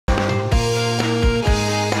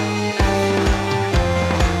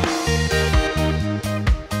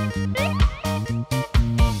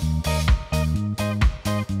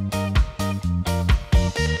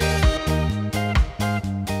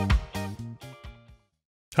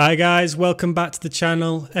Hi guys, welcome back to the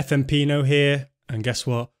channel. FM20 here, and guess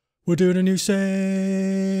what? We're doing a new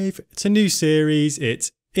save. It's a new series.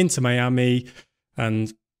 It's Inter Miami,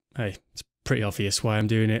 and hey, it's pretty obvious why I'm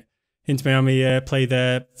doing it. Inter Miami play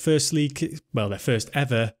their first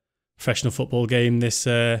ever professional football game this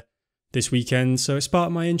weekend. So it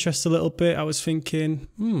sparked my interest a little bit. I was thinking,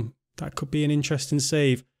 that could be an interesting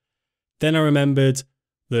save. Then I remembered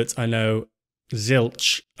that I know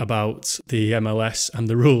zilch about the MLS and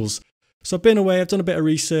the rules. So I've been away, I've done a bit of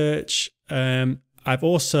research. I've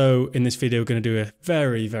also, in this video, going to do a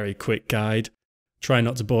very, very quick guide. Try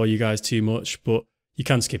not to bore you guys too much, but you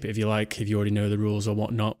can skip it if you like, if you already know the rules or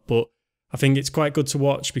whatnot. But I think it's quite good to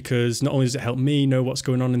watch because not only does it help me know what's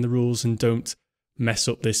going on in the rules and don't mess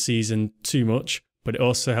up this season too much, but it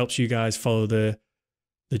also helps you guys follow the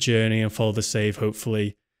journey and follow the save,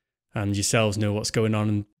 hopefully, and yourselves know what's going on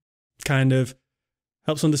and kind of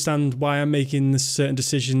helps understand why I'm making certain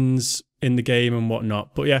decisions in the game and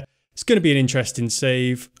whatnot. But yeah, it's going to be an interesting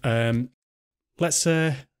save. Let's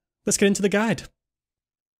get into the guide.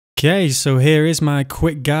 Okay, so here is my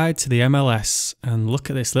quick guide to the MLS, and look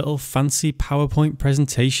at this little fancy PowerPoint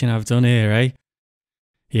presentation I've done here, eh?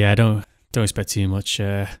 Yeah, don't expect too much.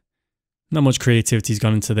 Not much creativity's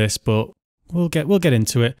gone into this, but we'll get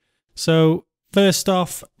into it. So first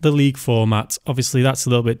off, the league format. Obviously, that's a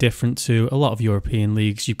little bit different to a lot of European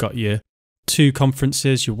leagues. You've got your two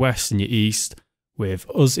conferences, your West and your East, with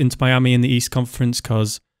us Inter Miami in the East Conference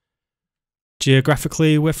because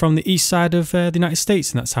geographically we're from the east side of the United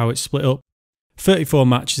States, and that's how it's split up. 34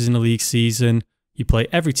 matches in a league season. You play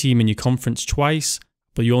every team in your conference twice,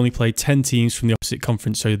 but you only play 10 teams from the opposite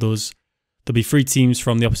conference, so there'll be 3 teams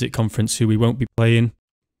from the opposite conference who we won't be playing.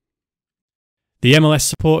 The MLS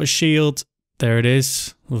Supporters Shield. There it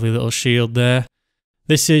is, lovely little shield there.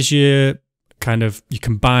 This is your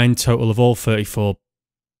combined total of all 34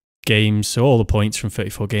 games, so all the points from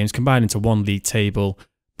 34 games combined into one league table.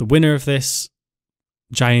 The winner of this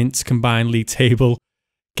giant combined league table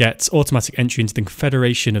gets automatic entry into the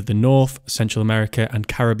Confederation of the North, Central America and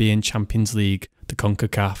Caribbean Champions League, the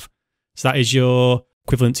CONCACAF. So that is your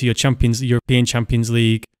equivalent to your European Champions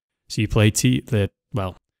League. So you play the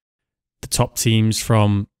top teams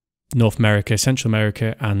from North America, Central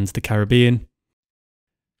America and the Caribbean.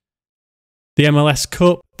 The MLS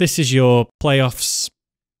Cup, this is your playoffs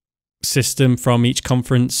system from each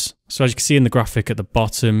conference. So as you can see in the graphic at the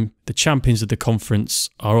bottom, the champions of the conference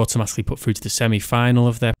are automatically put through to the semi-final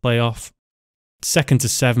of their playoff. 2nd to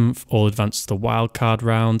 7th all advance to the wildcard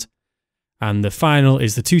round. And the final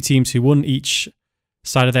is the 2 teams who won each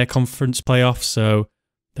side of their conference playoff. So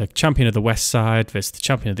the champion of the West side versus the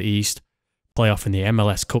champion of the East. Playoff in the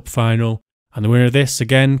MLS Cup final, and the winner of this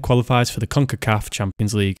again qualifies for the CONCACAF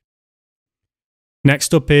Champions League.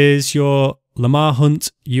 Next up is your Lamar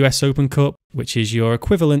Hunt US Open Cup, which is your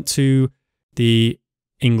equivalent to the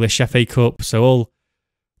English FA Cup. So all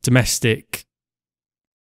domestic,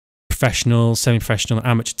 professional, semi-professional,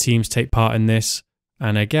 amateur teams take part in this,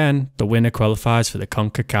 and again the winner qualifies for the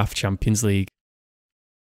CONCACAF Champions League.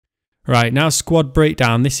 Right, now squad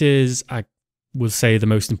breakdown. This is will say the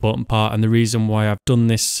most important part, and the reason why I've done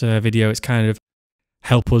this video is kind of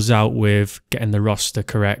help us out with getting the roster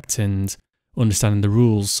correct and understanding the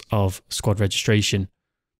rules of squad registration.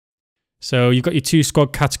 So you've got your 2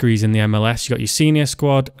 squad categories in the MLS. You've got your senior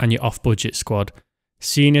squad and your off-budget squad.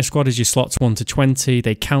 Senior squad is your slots 1 to 20.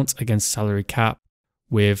 They count against salary cap,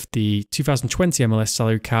 with the 2020 MLS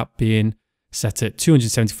salary cap being set at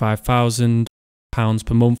 £275,000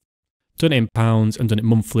 per month. Done it in pounds and done it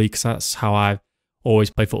monthly because that's how I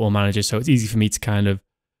always play Football Manager, so it's easy for me to kind of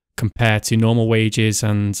compare to normal wages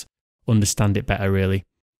and understand it better really.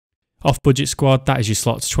 Off-budget squad, that is your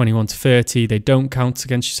slots 21 to 30. They don't count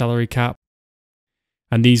against your salary cap,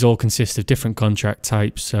 and these all consist of different contract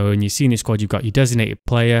types. So in your senior squad, you've got your designated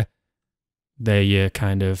player. They're your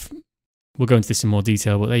we'll go into this in more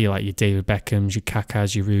detail, but they're your David Beckhams, your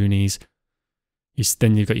Kakas, your Rooneys.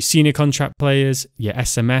 Then you've got your senior contract players, your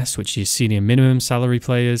SMS, which is your senior minimum salary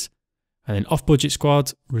players, and then off-budget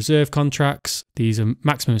squad, reserve contracts. These are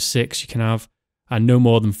maximum 6 you can have, and no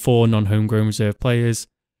more than 4 non-homegrown reserve players.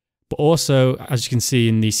 But also, as you can see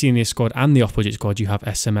in the senior squad and the off-budget squad, you have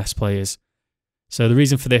SMS players. So the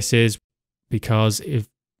reason for this is because if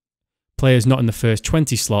players not in the first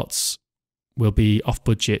 20 slots will be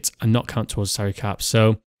off-budget and not count towards salary cap.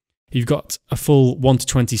 So you've got a full 1 to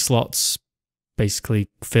 20 slots basically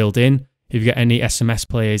filled in. If you get any SMS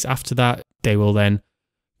players after that, they will then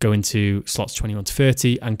go into slots 21 to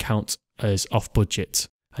 30 and count as off budget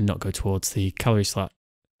and not go towards the calorie slot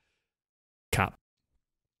cap.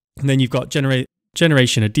 And then you've got Generation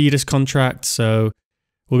Adidas contract. So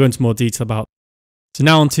we'll go into more detail about. So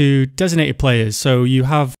now on to designated players. So you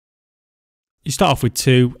start off with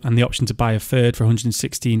 2 and the option to buy a third for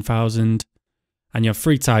 116,000. And you have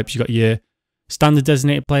 3 types. You've got your standard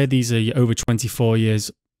designated player. These are your over 24 years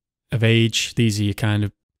of age. These are your kind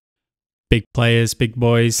of big players, big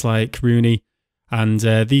boys like Rooney. And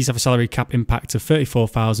these have a salary cap impact of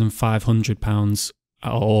 £34,500.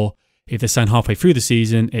 Or if they're signed halfway through the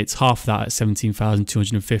season, it's half that at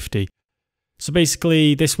 17,250. So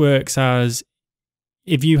basically, this works as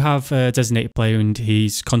if you have a designated player and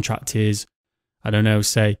his contract is, I don't know,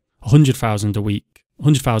 say 100,000 a week,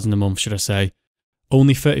 100,000 a month, should I say,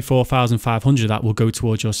 only 34,500 of that will go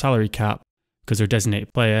towards your salary cap because they're a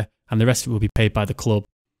designated player, and the rest of it will be paid by the club.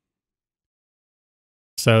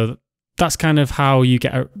 So that's kind of how you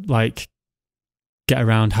get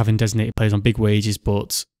around having designated players on big wages,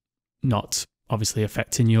 but not obviously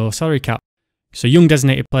affecting your salary cap. So young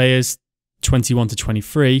designated players, 21 to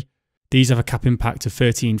 23, these have a cap impact of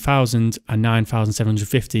 13,000 and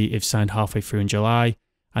 9,750 if signed halfway through in July,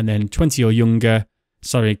 and then 20 or younger,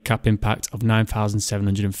 salary cap impact of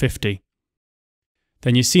 9,750.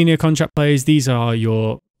 Then your senior contract players, these are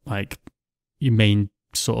your main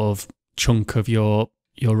sort of chunk of your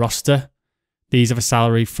roster. These have a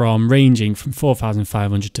salary ranging from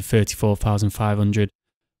 4,500 to 34,500.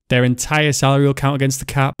 Their entire salary will count against the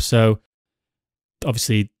cap, so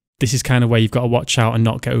obviously this is kind of where you've got to watch out and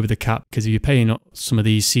not get over the cap, because if you're paying some of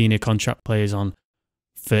these senior contract players on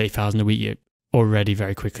 30,000 a week, you're already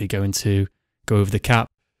very quickly going to go over the cap.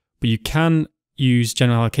 But you can use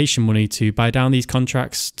general allocation money to buy down these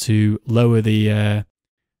contracts to lower the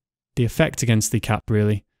effect against the cap,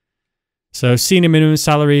 really. So senior minimum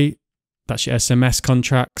salary, that's your SMS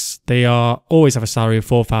contracts. They always have a salary of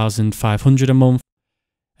 4,500 a month.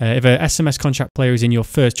 If a SMS contract player is in your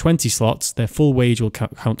first 20 slots, their full wage will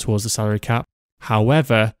count towards the salary cap.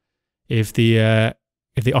 However, if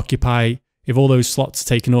all those slots are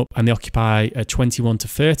taken up and they occupy a 21 to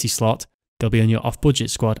 30 slot, they'll be on your off-budget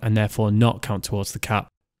squad and therefore not count towards the cap.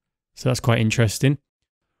 So that's quite interesting.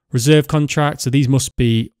 Reserve contracts, so these must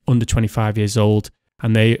be under 25 years old,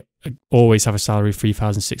 and they always have a salary of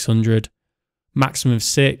 3,600. Maximum of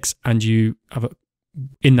 6, and you have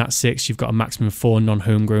in that 6, you've got a maximum of 4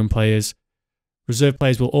 non-homegrown players. Reserve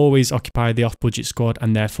players will always occupy the off-budget squad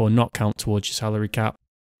and therefore not count towards your salary cap.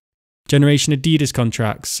 Generation Adidas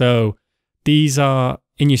contracts. So these are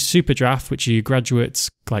in your super draft, which are your graduates,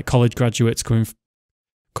 like college graduates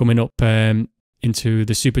coming up into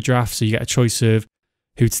the super draft. So you get a choice of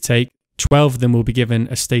who to take. 12 of them will be given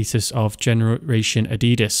a status of Generation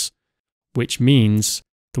Adidas, which means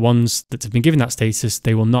the ones that have been given that status,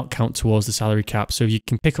 they will not count towards the salary cap. So if you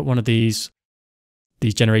can pick up one of these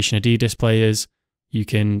Generation Adidas players, you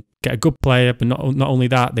can get a good player, but not only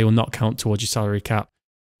that, they will not count towards your salary cap.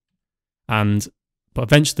 But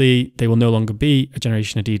eventually, they will no longer be a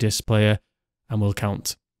Generation Adidas player and will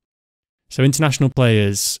count. So international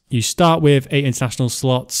players, you start with 8 international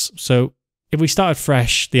slots. So if we started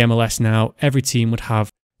fresh, the MLS now, every team would have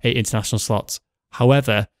 8 international slots.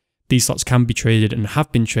 However, these slots can be traded and have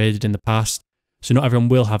been traded in the past, so not everyone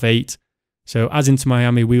will have 8. So as Inter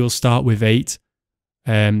Miami, we will start with 8.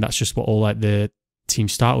 That's just what all the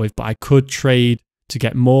teams start with, but I could trade to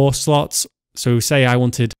get more slots. So say I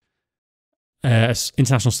wanted an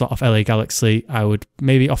international slot off LA Galaxy, I would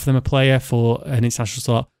maybe offer them a player for an international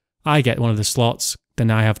slot. I get one of the slots, then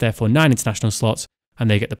I have therefore 9 international slots, and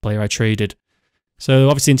they get the player I traded. So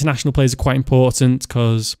obviously international players are quite important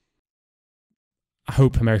because I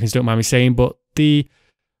hope Americans don't mind me saying, but the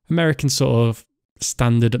American sort of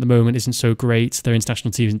standard at the moment isn't so great. Their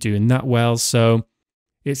international team isn't doing that well, so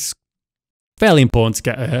it's fairly important to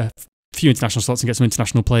get a few international slots and get some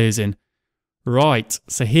international players in. Right,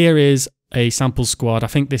 so here is a sample squad. I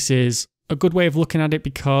think this is a good way of looking at it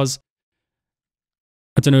because,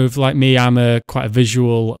 I don't know, if like me, I'm quite a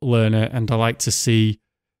visual learner and I like to see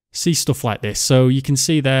stuff like this. So you can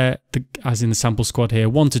see there, as in the sample squad here,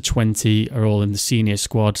 1 to 20 are all in the senior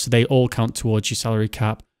squad. So they all count towards your salary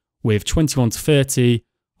cap, with 21 to 30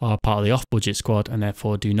 are part of the off-budget squad and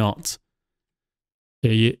therefore do not.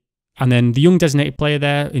 And then the young designated player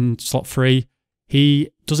there in slot 3, he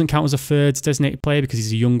doesn't count as a third designated player because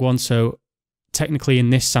he's a young one. So technically in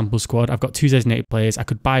this sample squad, I've got 2 designated players. I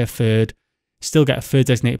could buy a third, still get a third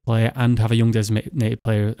designated player and have a young designated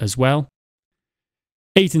player as well.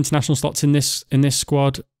 8 international slots in this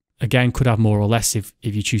squad. Again, could have more or less if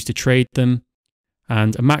you choose to trade them.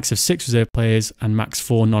 And a max of 6 reserve players and max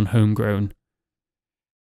 4 non-homegrown.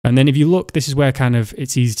 And then if you look, this is where kind of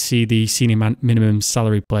it's easy to see the senior minimum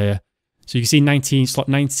salary player. So you can see slot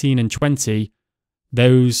 19 and 20,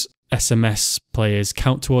 those SMS players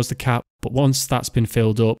count towards the cap, but once that's been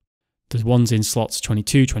filled up, the ones in slots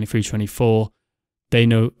 22, 23, 24, they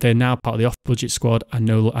know they're now part of the off-budget squad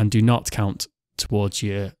and do not count towards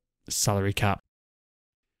your salary cap.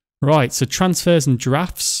 Right, so transfers and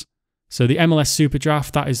drafts. So the MLS Super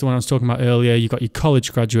Draft, that is the one I was talking about earlier. You've got your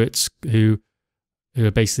college graduates who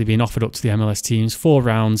are basically being offered up to the MLS teams. 4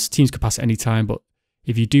 rounds, teams could pass at any time, but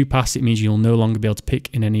if you do pass, it means you'll no longer be able to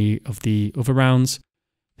pick in any of the other rounds.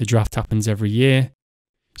 The draft happens every year.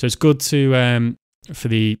 So it's good to, for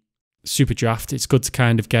the Super Draft, it's good to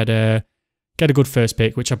kind of get a good first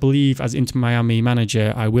pick, which I believe as Inter Miami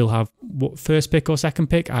manager, I will have first pick or second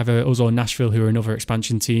pick, either us or Nashville, who are another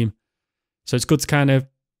expansion team. So it's good to kind of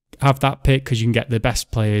have that pick because you can get the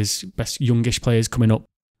best players, best youngish players coming up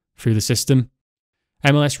through the system.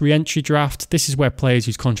 MLS re-entry draft. This is where players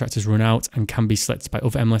whose contracts has run out and can be selected by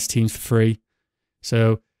other MLS teams for free.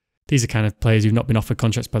 So these are kind of players who've not been offered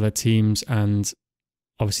contracts by their teams and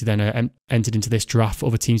obviously then are entered into this draft for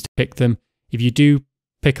other teams to pick them. If you do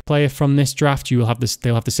pick a player from this draft, they'll have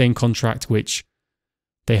the same contract which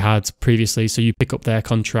they had previously. So you pick up their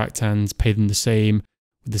contract and pay them the same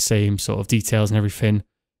with the same sort of details and everything.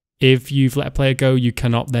 If you've let a player go, you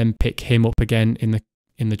cannot then pick him up again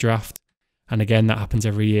in the draft. And again, that happens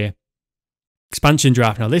every year. Expansion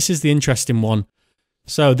draft. Now, this is the interesting one.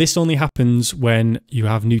 So this only happens when you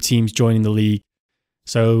have new teams joining the league.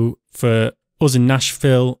 So for us in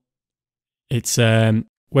Nashville, it's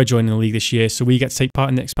we're joining the league this year, so we get to take part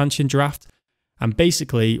in the expansion draft. And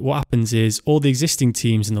basically, what happens is all the existing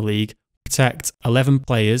teams in the league protect 11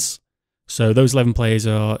 players. So those 11 players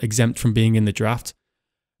are exempt from being in the draft.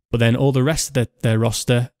 But then all the rest of their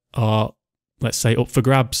roster are, let's say, up for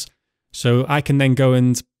grabs. So I can then go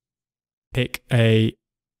and pick a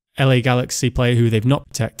LA Galaxy player who they've not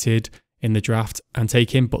protected in the draft and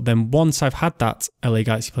take him. But then once I've had that LA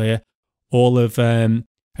Galaxy player, all of LA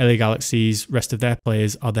Galaxy's rest of their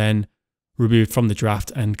players are then removed from the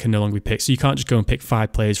draft and can no longer be picked. So you can't just go and pick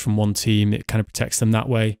 5 players from one team. It kind of protects them that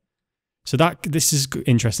way. So this is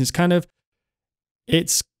interesting.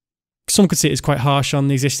 Some could say it's quite harsh on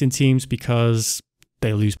the existing teams because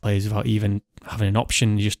they lose players without even having an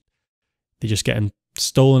option. They just get them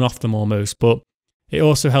stolen off them almost. But it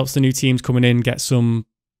also helps the new teams coming in get some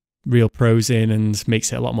real pros in and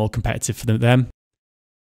makes it a lot more competitive for them.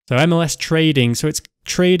 So MLS trading. So it's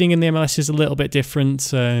trading in the MLS is a little bit different.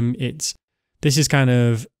 This is kind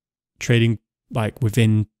of trading like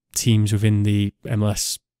within teams within the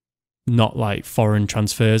MLS, not like foreign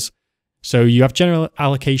transfers. So you have general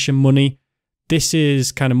allocation money. This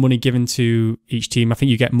is kind of money given to each team. I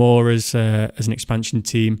think you get more as an expansion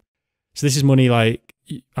team. So this is money like,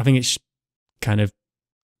 I think it's kind of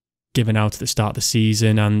given out at the start of the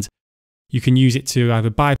season, and you can use it to either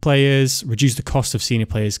buy players, reduce the cost of senior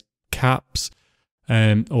players' caps,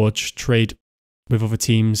 or just trade with other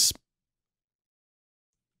teams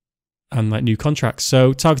and like new contracts.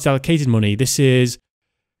 So target allocated money. This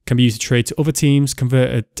can be used to trade to other teams,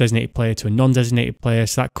 convert a designated player to a non-designated player.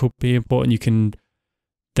 So that could be important. You can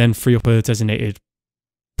then free up a designated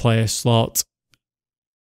player slot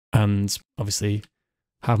and obviously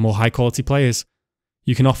have more high quality players.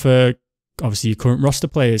 You can offer obviously your current roster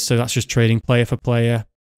players. So that's just trading player for player.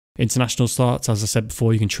 International slots, as I said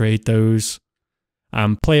before, you can trade those.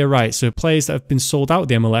 Player rights. So players that have been sold out of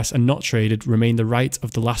the MLS and not traded remain the right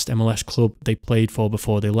of the last MLS club they played for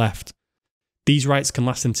before they left. These rights can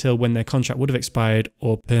last until when their contract would have expired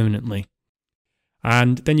or permanently.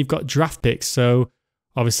 And then you've got draft picks. So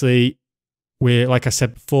obviously, we're, like I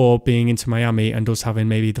said before, being Inter Miami and us having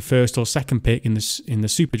maybe the first or second pick in the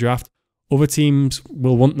Super Draft, other teams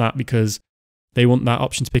will want that because they want that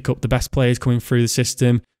option to pick up the best players coming through the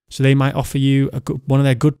system. So they might offer you one of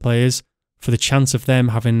their good players for the chance of them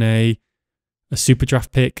having a Super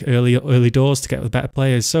Draft pick early doors to get the better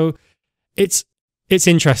players. So it's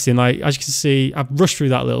interesting. Like, as you can see, I've rushed through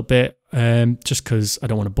that a little bit just because I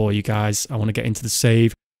don't want to bore you guys. I want to get into the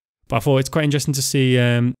save. But I thought it's quite interesting to see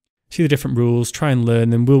the different rules, try and learn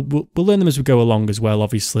them. We'll learn them as we go along as well,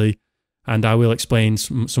 obviously. And I will explain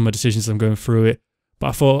some of the decisions as I'm going through it. But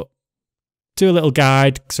I thought, do a little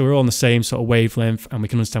guide so we're all on the same sort of wavelength and we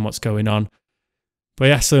can understand what's going on. But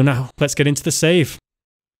yeah, so now let's get into the save.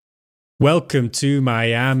 Welcome to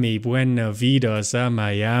Miami. Buenos a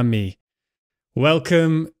Miami.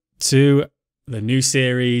 Welcome to the new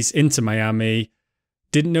series, Inter Miami.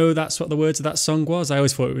 Didn't know that's what the words of that song was. I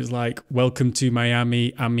always thought it was like, welcome to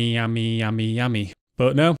Miami, Ami, Ami, Ami, Ami.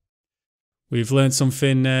 But no, we've learned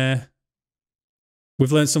something new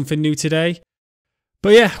today.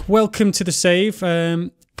 But yeah, welcome to the save.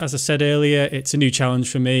 as I said earlier, it's a new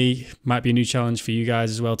challenge for me. Might be a new challenge for you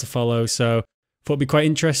guys as well to follow. So thought it'd be quite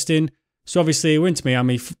interesting. So obviously we're into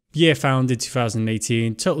Miami, year founded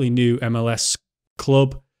 2018, totally new MLS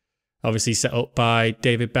club. Obviously set up by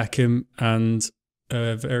David Beckham and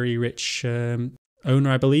a very rich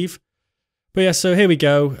owner, I believe. But yeah, so here we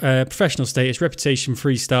go. Professional status, reputation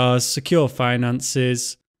 3 stars, secure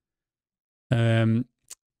finances,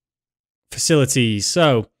 facilities.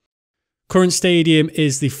 So current stadium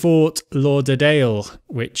is the Fort Lauderdale,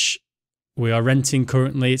 which we are renting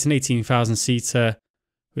currently. It's an 18,000 seater.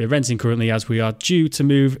 We are renting currently as we are due to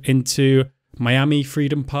move into Miami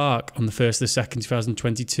Freedom Park on the 1st of the 2nd,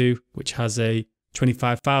 2022, which has a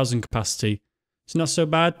 25,000 capacity. It's not so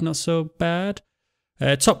bad, not so bad.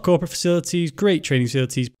 Top corporate facilities, great training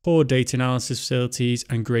facilities, poor data analysis facilities,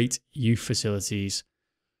 and great youth facilities.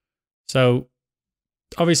 So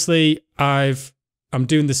obviously I'm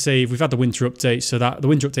doing the save. We've had the winter update, so that the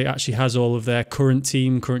winter update actually has all of their current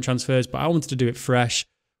team, current transfers, but I wanted to do it fresh.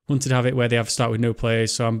 Wanted to have it where they have to start with no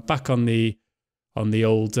players. So I'm back on the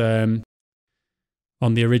old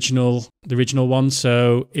on the original one.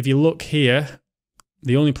 So if you look here,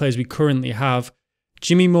 the only players we currently have,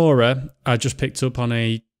 Jimmy Mora, I just picked up on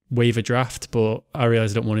a waiver draft, but I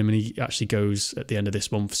realised I don't want him and he actually goes at the end of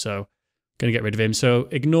this month, so I'm going to get rid of him. So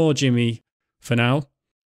ignore Jimmy for now.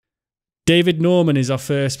 David Norman is our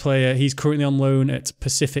first player. He's currently on loan at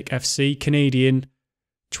Pacific FC, Canadian,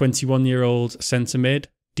 21-year-old centre mid,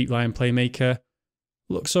 deep line playmaker.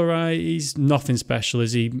 Looks all right. He's nothing special.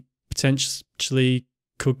 Is he potentially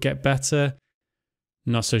could get better?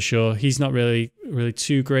 Not so sure. He's not really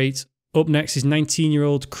too great. Up next is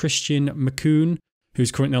 19-year-old Christian McCoon,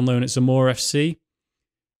 who's currently on loan at Zamora FC.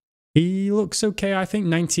 He looks okay, I think.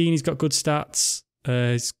 19, he's got good stats.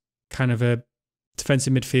 He's kind of a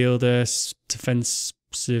defensive midfielder,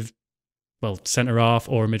 defensive, well, centre-half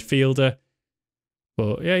or a midfielder.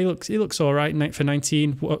 But yeah, he looks all right for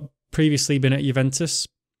 19. Previously been at Juventus.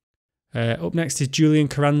 Up next is Julian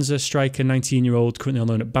Carranza, striker, 19-year-old, currently on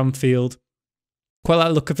loan at Banfield. Quite like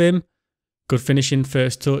the look of him. Good finishing,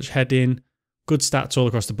 first touch, heading, good stats all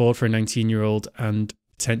across the board for a 19-year-old and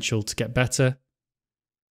potential to get better.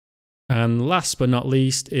 And last but not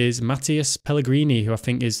least is Matthias Pellegrini, who I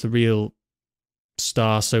think is the real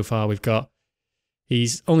star so far we've got.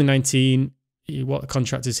 He's only 19. What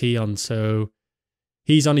contract is he on? So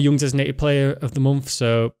he's on a young designated player of the month.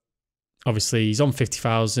 So obviously he's on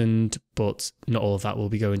 50,000, but not all of that will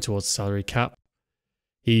be going towards the salary cap.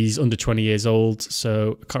 He's under 20 years old,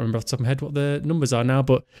 so I can't remember off the top of my head what the numbers are now,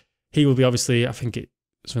 but he will be obviously, I think it's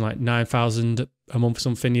something like 9,000 a month or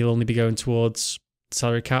something. He'll only be going towards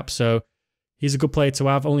salary cap, so he's a good player to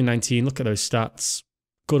have. Only 19, look at those stats.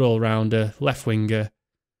 Good all-rounder, left winger.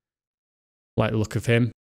 Like the look of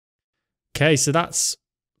him. Okay, so that's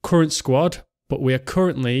current squad, but we are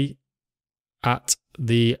currently at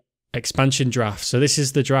the expansion draft. So this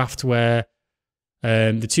is the draft where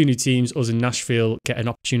the 2 new teams, us and Nashville, get an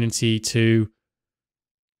opportunity to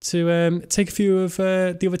take a few of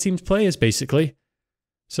the other team's players, basically.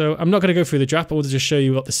 So I'm not going to go through the draft. I want to just show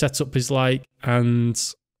you what the setup is like, and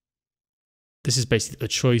this is basically the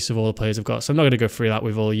choice of all the players I've got. So I'm not going to go through that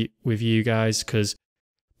with you guys because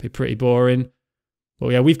it'd be pretty boring. But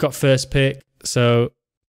yeah, we've got first pick, so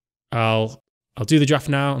I'll do the draft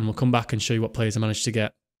now, and we'll come back and show you what players I managed to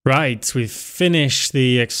get. Right, we've finished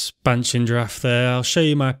the expansion draft there. I'll show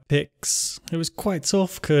you my picks. It was quite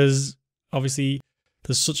tough because obviously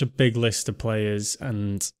there's such a big list of players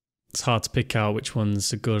and it's hard to pick out which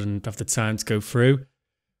ones are good and have the time to go through.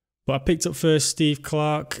 But I picked up first Steve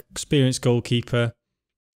Clark, experienced goalkeeper.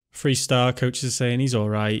 3-star, coaches are saying he's all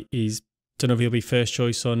right. Don't know if he'll be first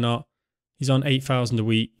choice or not. He's on 8,000 a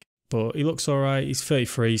week, but he looks all right. He's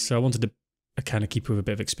 33, so I wanted to kind of keep him with a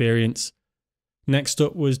bit of experience. Next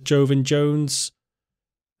up was Jovan Jones,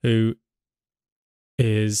 who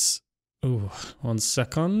is, 1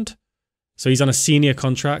 second. So he's on a senior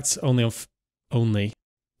contract, he's on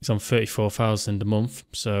 34,000 a month,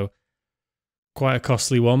 so quite a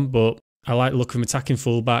costly one, but I like the look of him, attacking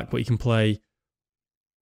fullback, but he can play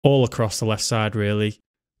all across the left side, really.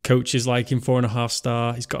 Coaches like him,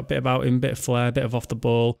 4.5-star. He's got a bit about him, bit of flair, bit of off the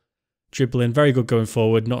ball, dribbling, very good going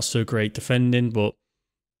forward, not so great defending, but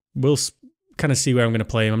we'll kind of see where I'm going to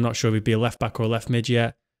play him. I'm not sure if he'd be a left back or a left mid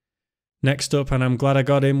yet. Next up, and I'm glad I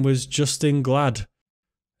got him, was Justin Glad.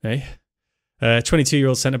 Hey,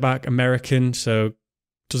 22-year-old centre-back, American, so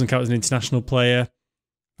doesn't count as an international player.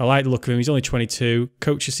 I like the look of him. He's only 22.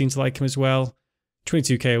 Coaches seem to like him as well.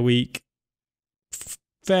 22k a week.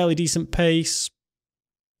 Fairly decent pace.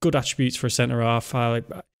 Good attributes for a centre-half. I'm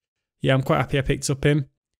quite happy I picked up him.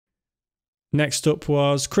 Next up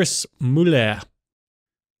was Chris Muller,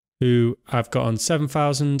 who I've got on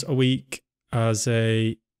 7,000 a week as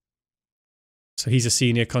a... So he's a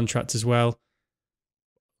senior contract as well.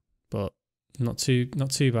 But not too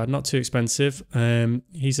bad, not too expensive.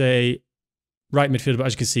 He's a right midfielder, but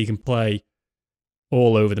as you can see, he can play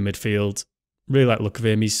all over the midfield. Really like the look of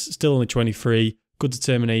him. He's still only 23, good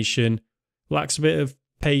determination, lacks a bit of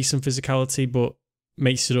pace and physicality, but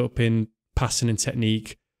makes it up in passing and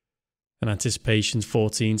technique, and anticipation's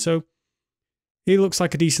 14. So he looks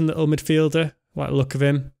like a decent little midfielder, like the look of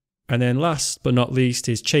him. And then last but not least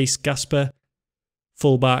is Chase Gasper,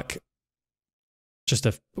 fullback.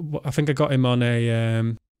 I think I got him on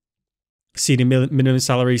a senior minimum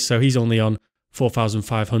salary, so he's only on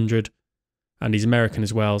 4,500, and he's American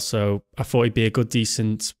as well. So I thought he'd be a good,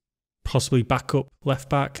 decent, possibly backup left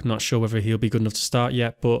back. Not sure whether he'll be good enough to start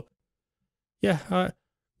yet, but yeah, I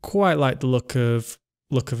quite like the look of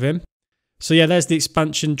him. So yeah, there's the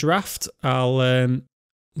expansion draft.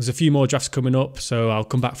 There's a few more drafts coming up, so I'll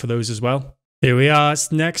come back for those as well. Here we are.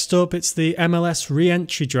 Next up, it's the MLS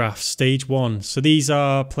re-entry draft, stage 1. So these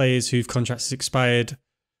are players whose contracts expired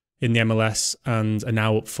in the MLS and are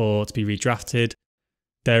now up to be redrafted.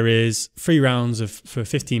 There is 3 rounds for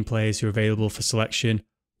 15 players who are available for selection.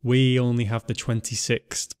 We only have the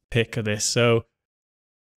 26th pick of this, so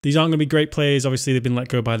these aren't going to be great players. Obviously, they've been let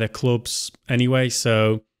go by their clubs anyway,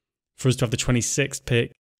 so for us to have the 26th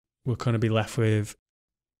pick, we're going to be left with...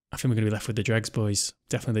 I think we're going to be left with the dregs, boys.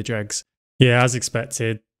 Definitely the dregs. Yeah, as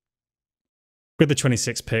expected. With the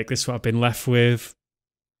 26th pick, this is what I've been left with.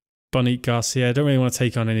 Bonique Garcia. I don't really want to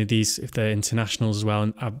take on any of these if they're internationals as well.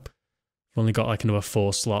 And I've only got like another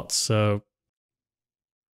 4 slots. So,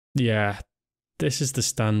 yeah, this is the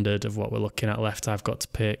standard of what we're looking at left. I've got to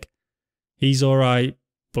pick. He's all right,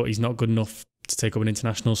 but he's not good enough to take up an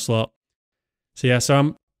international slot. So, yeah, so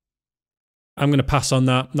I'm going to pass on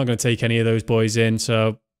that. I'm not going to take any of those boys in.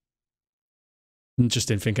 So, just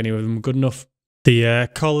didn't think any of them were good enough. The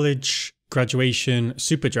college graduation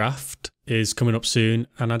super draft is coming up soon,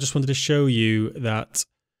 and I just wanted to show you that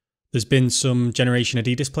there's been some Generation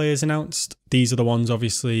Adidas players announced. These are the ones,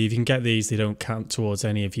 obviously, if you can get these, they don't count towards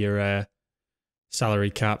any of your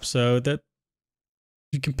salary cap. So that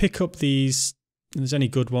you can pick up these, if there's any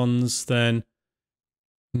good ones, then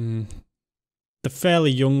they're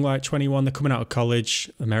fairly young, like 21. They're coming out of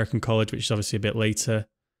college, American college, which is obviously a bit later.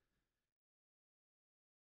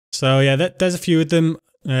 So yeah, there's a few of them.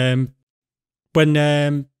 When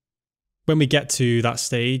we get to that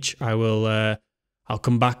stage, I'll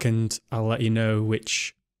come back and I'll let you know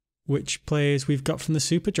which players we've got from the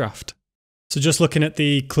super draft. So just looking at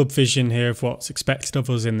the club vision here of what's expected of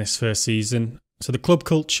us in this first season. So the club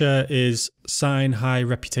culture is sign high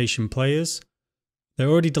reputation players. They're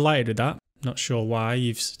already delighted with that. Not sure why.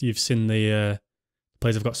 You've seen the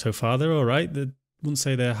players I've got so far. They're all right. They wouldn't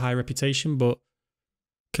say they're high reputation, but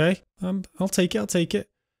okay, I'll take it.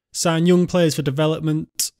 Sign young players for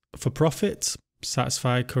development for profit.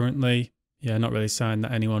 Satisfied currently. Yeah, not really signed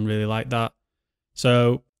that anyone really like that.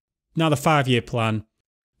 So now the 5-year plan.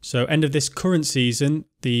 So end of this current season,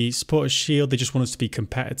 the Supporters Shield, they just want us to be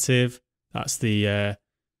competitive. That's the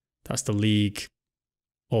league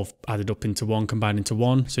all added up into one, combined into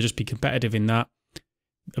one. So just be competitive in that.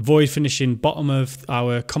 Avoid finishing bottom of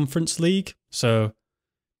our conference league. So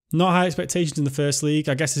not high expectations in the first league.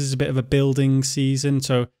 I guess this is a bit of a building season.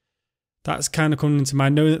 So that's kind of coming into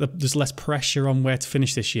mind. Knowing that there's less pressure on where to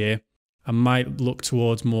finish this year, I might look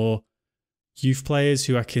towards more youth players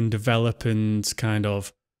who I can develop and kind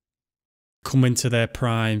of come into their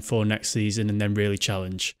prime for next season and then really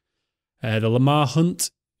challenge. The Lamar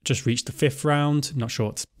Hunt just reached the 5th round. Not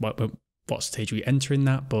sure what stage we enter in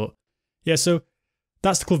that, but yeah, so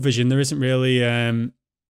that's the club vision. There isn't really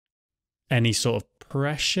any sort of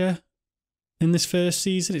pressure in this first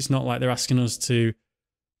season. It's not like they're asking us to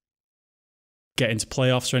get into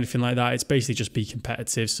playoffs or anything like that. It's basically just be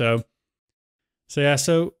competitive. So yeah,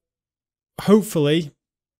 so hopefully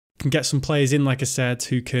can get some players in, like I said,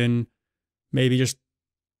 who can maybe just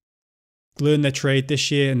learn their trade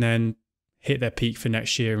this year and then hit their peak for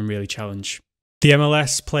next year and really challenge. The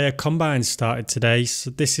MLS player combine started today. So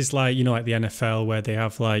this is like, you know, like the NFL where they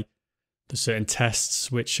have like the certain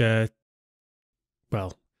tests which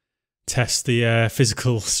test the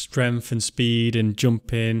physical strength and speed and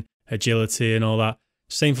jumping, agility and all that.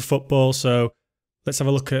 Same for football. So let's have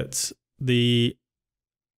a look at the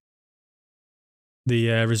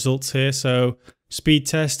results here. So speed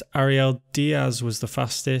test, Ariel Diaz was the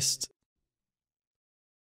fastest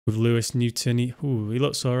with Lewis Newton. He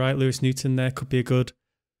looks all right. Lewis Newton there could be a good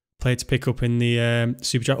player to pick up in the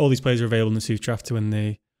Super Draft. All these players are available in the Super Draft to win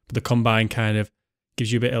the the combine kind of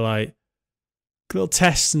gives you a bit of like little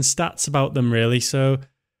tests and stats about them, really. So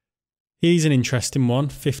he's an interesting one.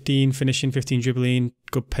 15 finishing, 15 dribbling,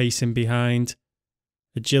 good pacing behind.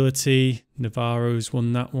 Agility, Navarro's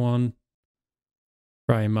won that one.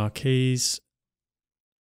 Brian Marquez.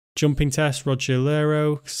 Jumping test, Roger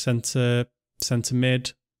Lero, centre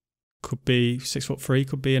mid. Could be 6'3",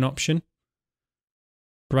 could be an option.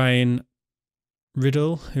 Brian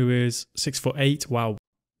Riddle, who is 6'8". Wow,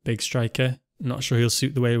 big striker. Not sure he'll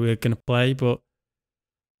suit the way we're going to play, but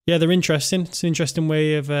yeah, they're interesting. It's an interesting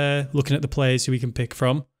way of looking at the players who we can pick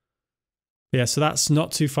from. Yeah, so that's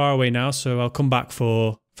not too far away now, so I'll come back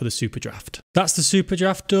for the Super Draft. That's the Super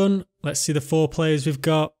Draft done. Let's see the 4 players we've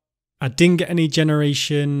got. I didn't get any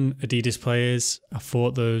Generation Adidas players. I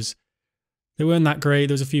thought they weren't that great.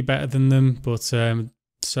 There was a few better than them, but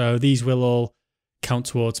so these will all count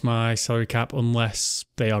towards my salary cap unless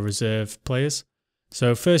they are reserve players.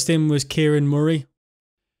 So first in was Kieran Murray.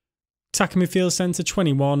 Attacking midfield centre,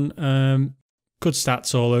 21. Good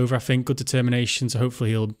stats all over, I think. Good determination, so hopefully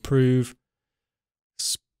he'll improve.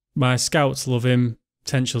 My scouts love him.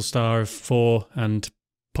 Potential star of 4 and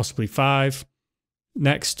possibly 5.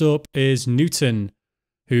 Next up is Newton,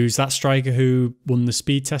 who's that striker who won the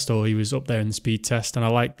speed test, or he was up there in the speed test, and I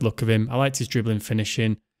liked the look of him. I liked his dribbling,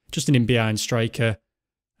 finishing. Just an in-behind striker,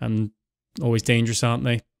 and always dangerous, aren't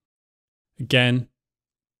they? Again,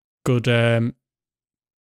 good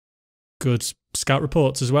scout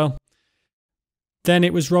reports as well. Then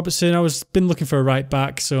it was Robertson. Been looking for a right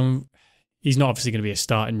back, so he's not obviously going to be a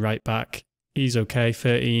starting right back. He's okay,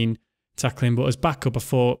 13 tackling, but as backup, I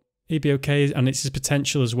thought he'd be okay, and it's his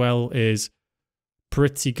potential as well is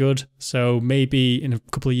pretty good. So maybe in a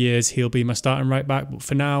couple of years he'll be my starting right back, but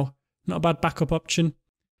for now, not a bad backup option.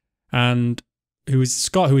 And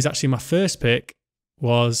Scott, who was actually my first pick,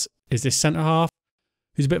 is this centre half,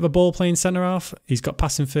 who's a bit of a ball playing centre half. He's got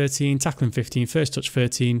passing 13, tackling 15, first touch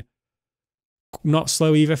 13. Not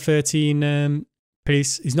slow either, 13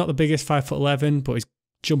 pace. He's not the biggest, 5'11", but his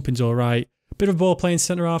jumping's all right. Bit of a ball playing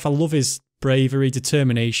centre half. I love his bravery,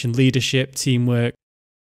 determination, leadership, teamwork.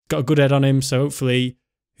 Got a good head on him, so hopefully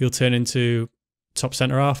he'll turn into top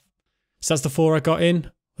centre half. So that's the 4 I got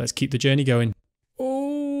in. Let's keep the journey going.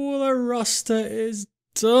 Oh, the roster is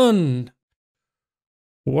done.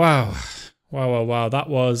 Wow. Wow. That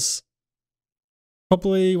was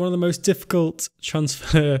probably one of the most difficult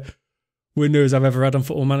transfer windows I've ever had on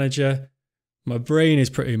Football Manager. My brain is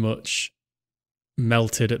pretty much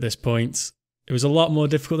melted at this point. It was a lot more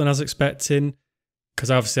difficult than I was expecting,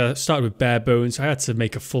 because obviously I started with bare bones, so I had to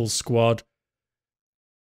make a full squad.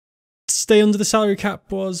 To stay under the salary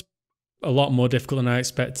cap was a lot more difficult than I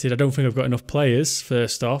expected. I don't think I've got enough players,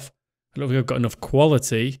 first off. I don't think I've got enough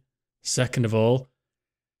quality, second of all.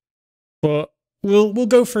 But we'll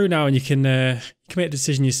go through now, and you can make a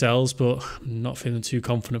decision yourselves, but I'm not feeling too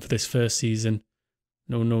confident for this first season.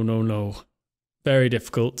 No. Very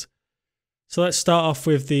difficult. So let's start off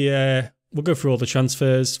with we'll go through all the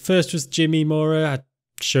transfers. First was Jimmy Mora. I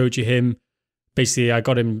showed you him. Basically, I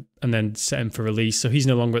got him and then set him for release, so he's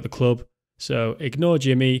no longer at the club. So ignore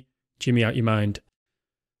Jimmy. Jimmy out your mind.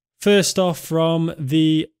 First off, from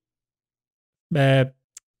the I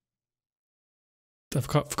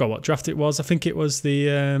forgot what draft it was. I think it was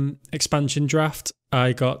the expansion draft.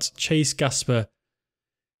 I got Chase Gasper,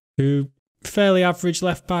 who fairly average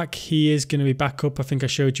left back. He is going to be back up. I think I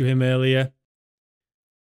showed you him earlier.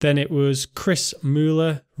 Then it was Chris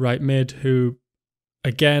Mueller, right mid, who,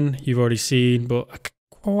 again, you've already seen, but I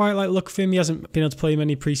quite like the look of him. He hasn't been able to play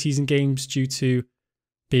many preseason games due to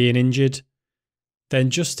being injured. Then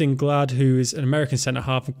Justin Glad, who is an American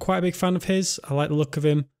centre-half. I'm quite a big fan of his. I like the look of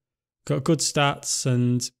him. Got good stats,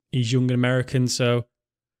 and he's young and American, so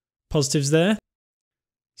positives there.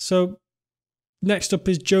 So next up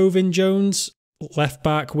is Jovin Jones, left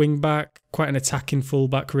back, wing back, quite an attacking full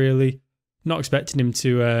back, really. Not expecting him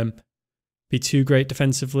to be too great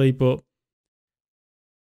defensively, but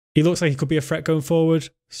he looks like he could be a threat going forward,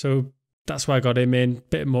 so that's why I got him in.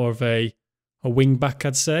 Bit more of a wing back,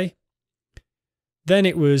 I'd say. Then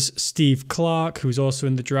it was Steve Clark, who's also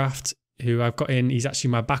in the draft, who I've got in. He's actually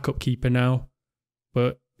my backup keeper now,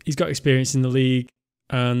 but he's got experience in the league,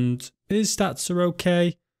 and his stats are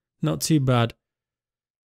okay, not too bad.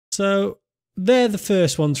 So they're the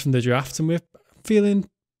first ones from the draft, and we're feeling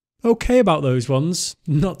okay about those ones.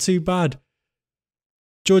 Not too bad.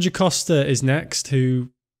 George Acosta is next,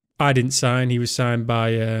 who I didn't sign. He was signed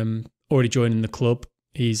by already joining the club.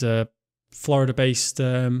 He's a Florida-based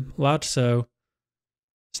lad, so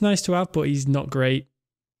it's nice to have, but he's not great.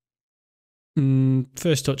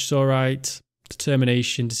 First touch is all right.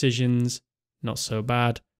 Determination, decisions, not so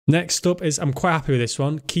bad. Next up is, I'm quite happy with this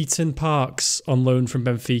one, Keaton Parks on loan from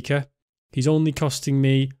Benfica. He's only costing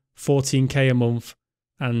me 14k a month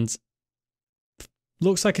and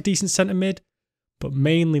looks like a decent centre mid, but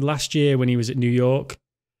mainly last year when he was at New York,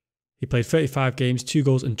 he played 35 games, 2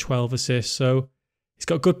 goals and 12 assists. So he's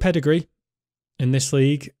got good pedigree in this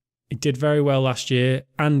league. He did very well last year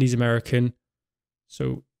and he's American.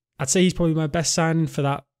 So I'd say he's probably my best signing for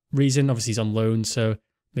that reason. Obviously he's on loan, so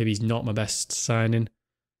maybe he's not my best signing.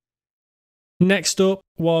 Next up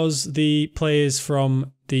was the players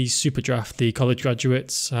from the Super Draft, the college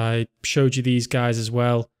graduates. I showed you these guys as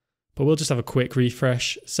well, but we'll just have a quick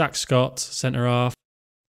refresh. Zach Scott, centre-half.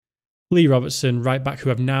 Lee Robertson, right-back,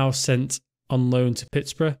 who I've now sent on loan to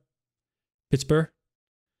Pittsburgh.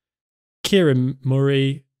 Kieran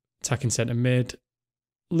Murray, attacking centre-mid.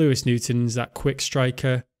 Lewis Newton's that quick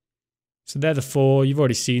striker. So they're the 4. You've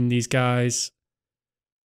already seen these guys.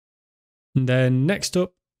 And then next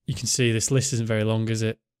up, you can see this list isn't very long, is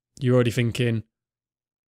it? You're already thinking,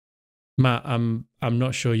 Matt, I'm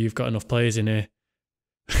not sure you've got enough players in here.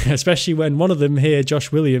 Especially when one of them here,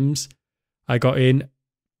 Josh Williams, I got in,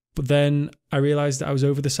 but then I realised that I was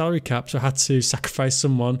over the salary cap, so I had to sacrifice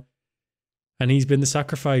someone, and he's been the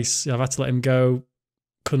sacrifice. I've had to let him go.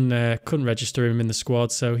 Couldn't register him in the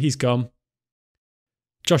squad, so he's gone.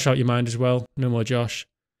 Josh out your mind as well. No more Josh.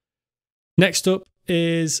 Next up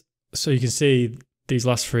is, so you can see these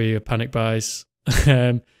last 3 are panic buys.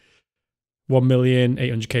 1 million,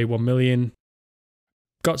 800k, 1 million.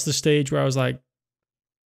 Got to the stage where I was like,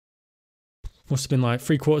 must have been like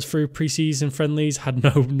 3/4 through pre-season friendlies. Had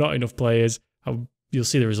not enough players. You'll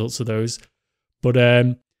see the results of those. But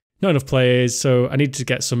not enough players, so I needed to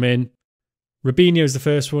get some in. Robinho is the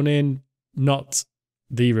first one in. Not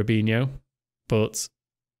the Robinho, but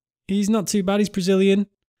he's not too bad. He's Brazilian.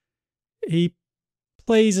 He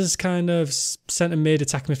plays as kind of centre mid,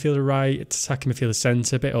 attacking midfielder right, attacking midfielder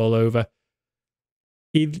centre, a bit all over.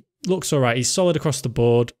 He looks all right. He's solid across the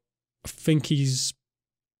board. I think he's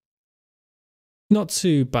not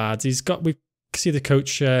too bad. We see the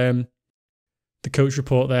coach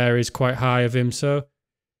report there is quite high of him, so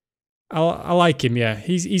I like him. Yeah,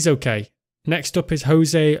 he's okay. Next up is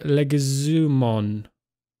Jose Leguizamon.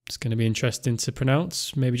 It's going to be interesting to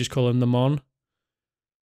pronounce. Maybe just call him the Mon.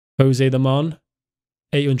 Jose the Mon.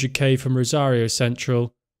 800k from Rosario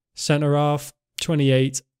Central. Centre half,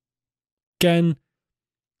 28. Again,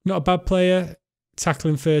 not a bad player.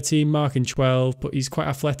 Tackling 13, marking 12, but he's quite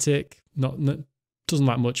athletic. Doesn't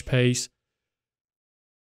lack much pace.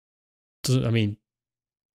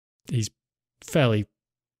 He's fairly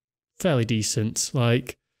decent.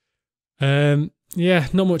 Yeah,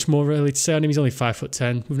 not much more really to say on him. He's only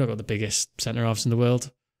 5'10". We've not got the biggest centre halves in the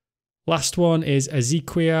world. Last one is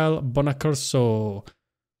Ezequiel Bonaccorso,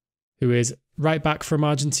 who is right back from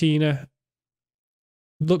Argentina.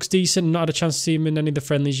 Looks decent. Not had a chance to see him in any of the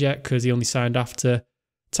friendlies yet because he only signed after.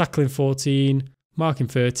 Tackling 14, marking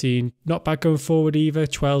 13. Not bad going forward either.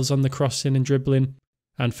 12s on the crossing and dribbling,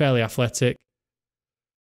 and fairly athletic.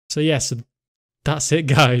 So yeah, so that's it,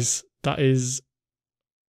 guys. That is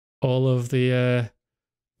all of the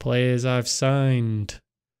players I've signed.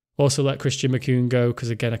 Also let Christian McCoon go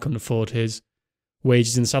because, again, I couldn't afford his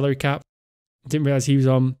wages and salary cap. Didn't realise he was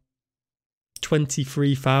on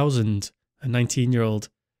 23,000, a 19-year-old.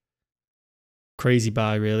 Crazy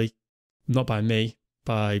buy, really. Not by me,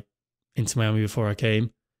 by Inter Miami before I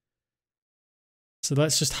came. So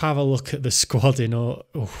let's just have a look at the squad in all.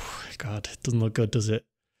 Oh, God, it doesn't look good, does it?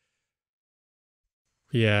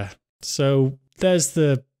 Yeah. So there's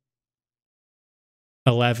the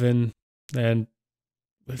 11, and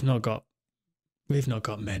we've not got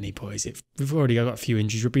many, boys. We've already got a few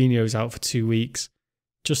injuries. Robinho's out for 2 weeks.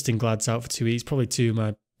 Justin Glad's out for 2 weeks. Probably 2 of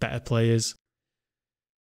my better players.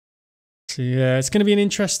 So yeah, it's going to be an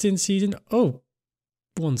interesting season. Oh,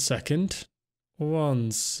 1 second. 1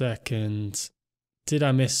 second. Did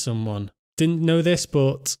I miss someone? Didn't know this,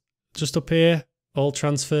 but just up here, all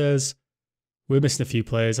transfers. We're missing a few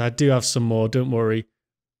players. I do have some more, don't worry.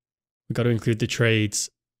 We've got to include the trades.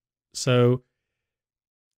 So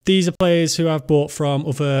these are players who I've bought from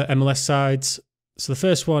other MLS sides. So the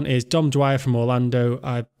first one is Dom Dwyer from Orlando.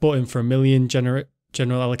 I bought him for $1 million general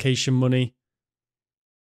allocation money.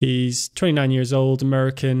 He's 29 years old,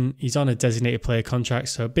 American. He's on a designated player contract,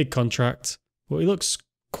 so a big contract. But he looks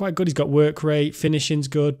quite good. He's got work rate, finishing's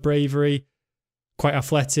good, bravery, quite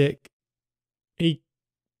athletic.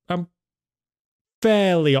 I'm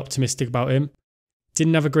fairly optimistic about him.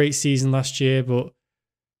 Didn't have a great season last year, but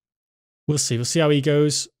we'll see. We'll see how he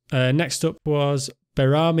goes. Next up was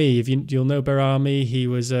Berami. You'll know Berami. He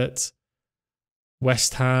was at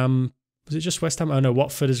West Ham, Was it just West Ham? Oh no,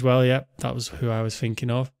 Watford as well. Yeah, that was who I was thinking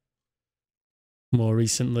of. More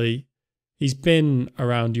recently, he's been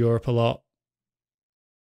around Europe a lot.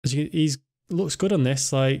 He's looks good on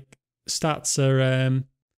this. Like, stats are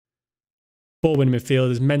ball winning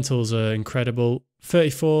midfielders, mentals are incredible.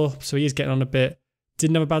 34, so he is getting on a bit.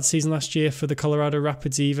 Didn't have a bad season last year for the Colorado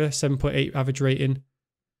Rapids either. 7.8 average rating,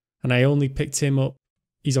 and I only picked him up.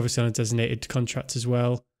 He's obviously on a designated contract as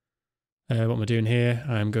well. What am I doing here?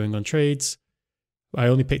 I'm going on trades. I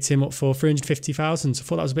only picked him up for 350,000, so I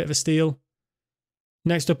thought that was a bit of a steal.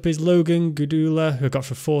 Next up is Logan Gudula, who I got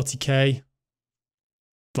for 40k.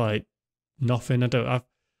 Like, nothing.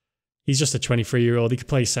 He's just a 23-year-old. He could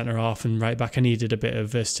play centre half and right back. I needed a bit of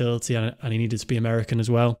versatility, and he needed to be American as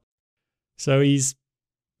well. So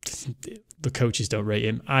the coaches don't rate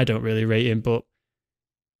him. I don't really rate him, but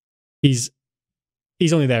he's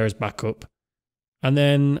only there as backup. And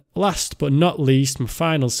then last but not least, my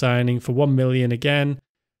final signing for 1 million again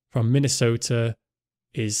from Minnesota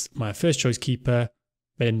is my first choice keeper,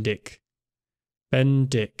 Ben Dick. Ben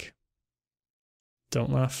Dick.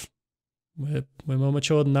 Don't laugh. We're more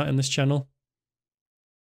mature than that in this channel.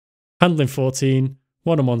 Handling 14,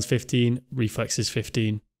 one-on-ones 15, reflexes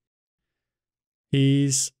 15.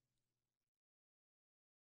 He's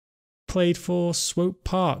played for Swope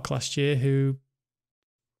Park last year, who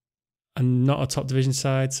are not a top division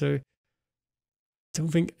side, so don't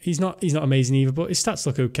think he's not amazing either, but his stats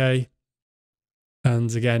look okay.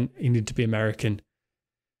 And again, he needed to be American.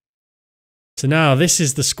 So now this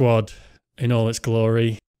is the squad in all its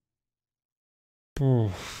glory.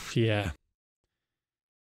 Oh, yeah.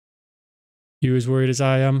 You as worried as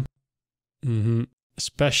I am?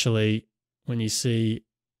 Especially when you see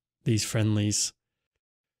these friendlies.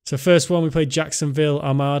 So first one, we played Jacksonville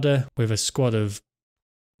Armada with a squad of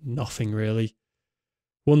nothing really.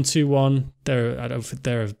 1-2-1. I don't think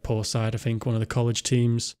they're a poor side. I think one of the college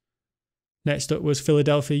teams. Next up was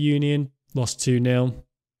Philadelphia Union, lost 2-0.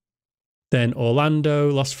 Then Orlando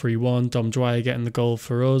lost 3-1. Dom Dwyer getting the goal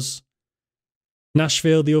for us.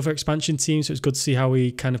 Nashville, the other expansion team, so it's good to see how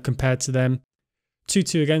we kind of compared to them.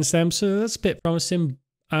 2-2 against them, so that's a bit promising.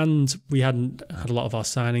 And we hadn't had a lot of our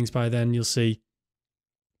signings by then. You'll see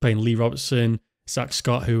playing Lee Robertson, Zach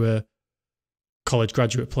Scott, who are college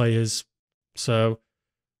graduate players. So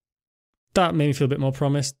that made me feel a bit more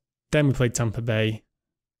promised. Then we played Tampa Bay,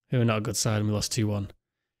 who are not a good side, and we lost 2-1.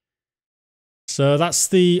 So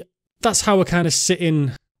that's how we're kind of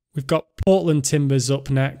sitting. We've got Portland Timbers up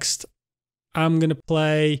next. I'm gonna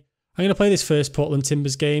play this first Portland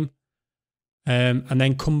Timbers game, and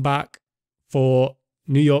then come back for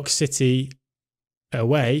New York City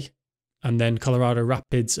away, and then Colorado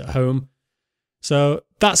Rapids at home. So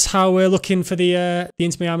that's how we're looking for the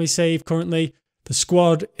Inter Miami save currently. The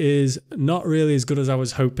squad is not really as good as I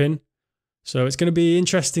was hoping, so it's going to be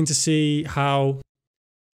interesting to see how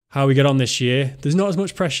we get on this year. There's not as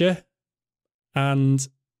much pressure, and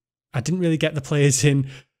I didn't really get the players in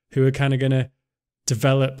who are kind of going to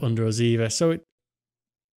develop under us either. So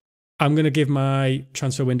I'm going to give my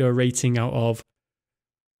transfer window a rating of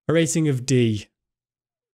D.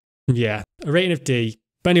 Yeah, a rating of D.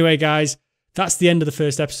 But anyway, guys, that's the end of the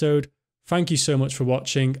first episode. Thank you so much for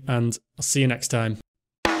watching, and I'll see you next time.